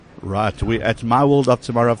Right, we're at My World of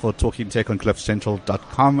Tomorrow for Talking Tech on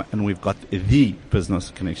cliffcentral.com, and we've got the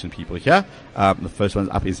business connection people here. The first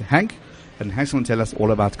one up is Henk, and Henk's going to tell us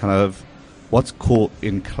all about kind of what's cool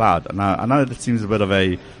in cloud. And I know that seems a bit of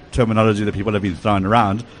a terminology that people have been throwing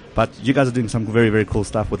around, but you guys are doing some very, very cool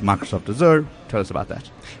stuff with Microsoft Azure. Tell us about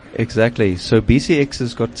that. Exactly. So BCX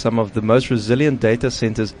has got some of the most resilient data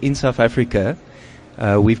centers in South Africa.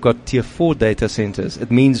 We've got tier 4 data centers. It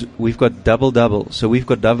means we've got double. So we've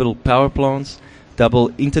got double power plants,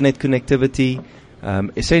 double internet connectivity.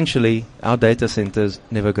 Essentially, our data centers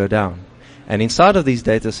never go down. And inside of these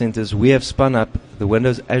data centers, we have spun up the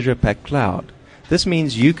Windows Azure Pack Cloud. This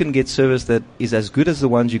means you can get service that is as good as the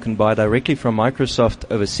ones you can buy directly from Microsoft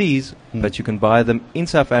overseas, but you can buy them in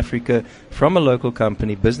South Africa from a local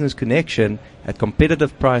company, Business Connection, at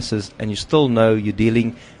competitive prices, and you still know you're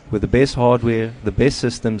dealing with the best hardware, the best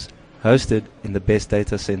systems, hosted in the best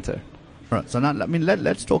data center. All right. So now,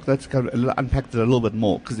 let's talk. Let's kind of unpack it a little bit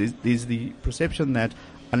more, because there's the perception that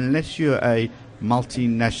unless you're a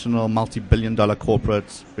multinational, multi-billion-dollar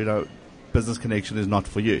corporate, Business Connection is not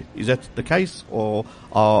for you. Is that the case, or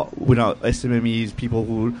are SMMEs, people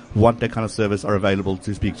who want that kind of service, are available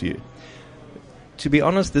to speak to you? To be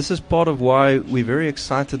honest, this is part of why we're very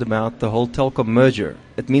excited about the whole telecom merger.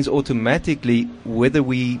 It means automatically, whether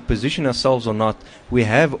we position ourselves or not, we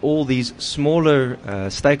have all these smaller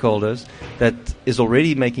stakeholders that is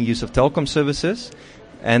already making use of telecom services,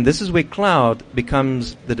 and this is where cloud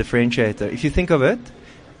becomes the differentiator. If you think of it,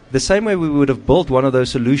 the same way we would have built one of those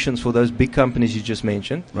solutions for those big companies you just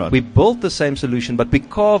mentioned, right. We built the same solution, but we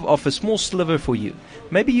carve off a small sliver for you.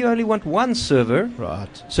 Maybe you only want one server,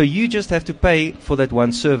 right? So you just have to pay for that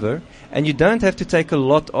one server, and you don't have to take a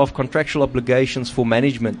lot of contractual obligations for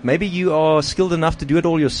management. Maybe you are skilled enough to do it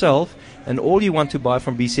all yourself, and all you want to buy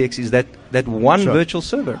from BCX is that one virtual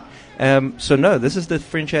server. So no, this is the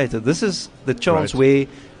differentiator. This is the chance where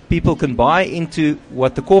people can buy into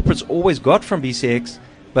what the corporates always got from BCX,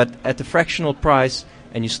 but at a fractional price,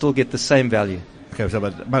 and you still get the same value. Okay, so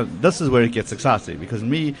but this is where it gets exciting, because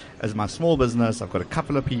me, as my small business, I've got a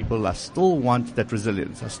couple of people, I still want that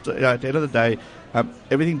resilience. At the end of the day,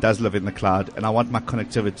 everything does live in the cloud, and I want my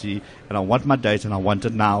connectivity, and I want my data, and I want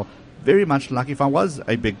it now, very much like if I was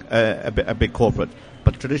a big corporate.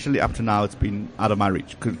 But traditionally, up to now, it's been out of my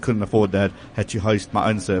reach. Couldn't afford that, had to host my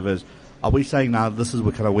own servers. Are we saying now this is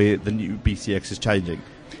kind of where the new BCX is changing?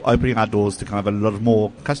 Opening our doors to kind of a lot of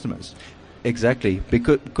more customers. Exactly.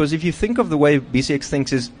 Because if you think of the way BCX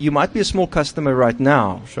thinks is, you might be a small customer right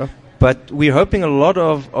now. Sure. But we're hoping a lot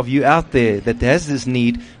of you out there that has this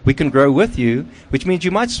need, we can grow with you, which means you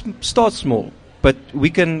might start small, but we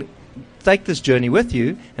can take this journey with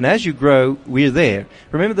you, and as you grow, we're there.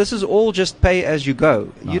 Remember, this is all just pay as you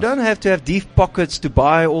go. Nice. You don't have to have deep pockets to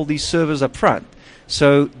buy all these servers up front.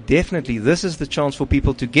 So definitely, this is the chance for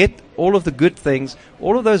people to get all of the good things,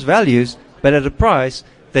 all of those values, but at a price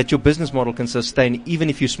that your business model can sustain, even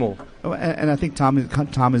if you're small. Oh, and I think time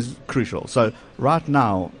is crucial. So right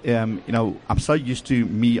now, I'm so used to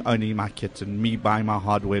me owning my kit and me buying my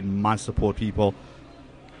hardware and my support people.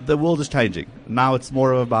 The world is changing. Now it's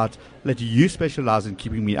more about let you specialize in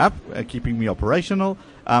keeping me up, keeping me operational.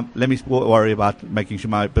 Let me worry about making sure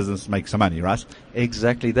my business makes some money, right?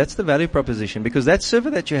 Exactly. That's the value proposition, because that server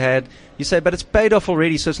that you had, you say, but it's paid off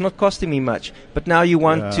already, so it's not costing me much. But now you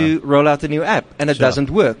want to roll out a new app, and it doesn't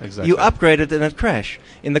work. Exactly. You upgrade it and it crashes.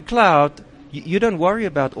 In the cloud, you don't worry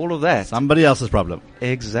about all of that. Somebody else's problem.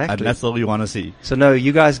 Exactly. And that's all you want to see. So no,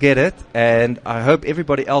 you guys get it, and I hope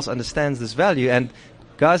everybody else understands this value. And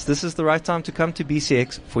guys, this is the right time to come to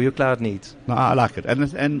BCX for your cloud needs. No, I like it.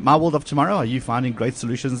 And My World of Tomorrow, are you finding great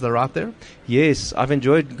solutions that are out there? Yes, I've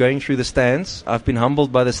enjoyed going through the stands. I've been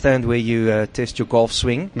humbled by the stand where you test your golf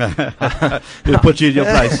swing. We put you in your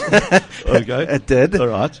place. Okay. It did. All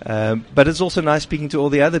right. But it's also nice speaking to all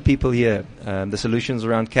the other people here. The solutions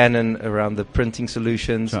around Canon, around the printing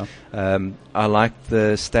solutions. Sure. I liked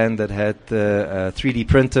the stand that had the 3D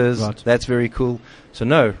printers. Right. That's very cool. So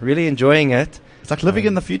no, really enjoying it. It's like living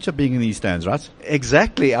in the future, being in these stands, right?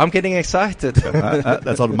 Exactly. I'm getting excited.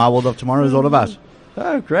 That's what My World of Tomorrow is all about.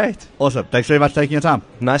 Oh, great. Awesome. Thanks very much for taking your time.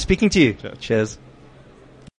 Nice speaking to you. Cheers. Cheers.